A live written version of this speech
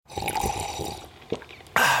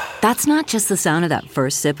That's not just the sound of that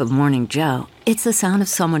first sip of Morning Joe. It's the sound of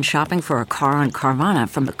someone shopping for a car on Carvana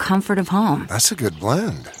from the comfort of home. That's a good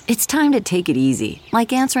blend. It's time to take it easy,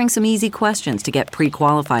 like answering some easy questions to get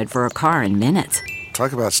pre-qualified for a car in minutes.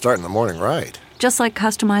 Talk about starting the morning right. Just like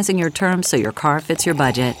customizing your terms so your car fits your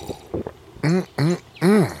budget.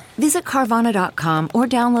 Visit Carvana.com or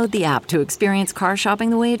download the app to experience car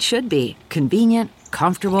shopping the way it should be. Convenient,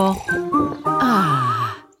 comfortable.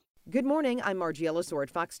 Good morning, I'm Margie Ellisor at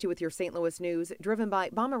Fox 2 with your St. Louis news, driven by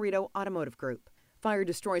Bomarito Automotive Group. Fire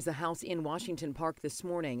destroys a house in Washington Park this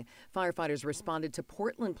morning. Firefighters responded to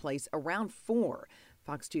Portland Place around 4.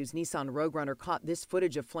 Fox 2's Nissan Rogue Runner caught this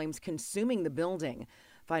footage of flames consuming the building.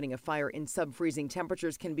 Fighting a fire in sub-freezing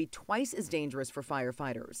temperatures can be twice as dangerous for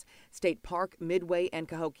firefighters. State Park, Midway, and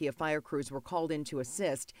Cahokia fire crews were called in to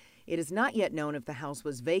assist. It is not yet known if the house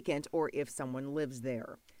was vacant or if someone lives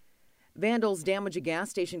there. Vandals damage a gas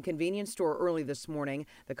station convenience store early this morning.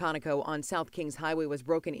 The Conoco on South Kings Highway was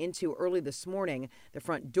broken into early this morning. The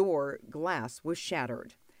front door glass was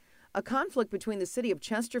shattered. A conflict between the city of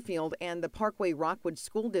Chesterfield and the Parkway Rockwood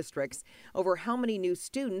school districts over how many new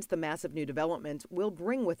students the massive new development will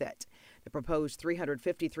bring with it. The proposed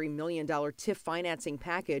 $353 million TIF financing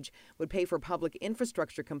package would pay for public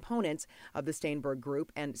infrastructure components of the Steinberg Group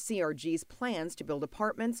and CRG's plans to build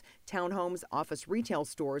apartments, townhomes, office retail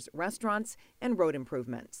stores, restaurants, and road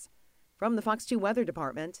improvements. From the Fox 2 Weather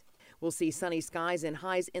Department, we'll see sunny skies and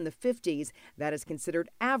highs in the 50s. That is considered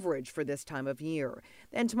average for this time of year.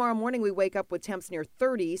 Then tomorrow morning, we wake up with temps near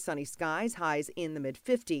 30, sunny skies, highs in the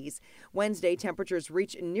mid-50s. Wednesday, temperatures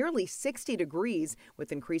reach nearly 60 degrees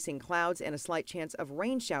with increasing clouds and a slight chance of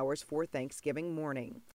rain showers for Thanksgiving morning.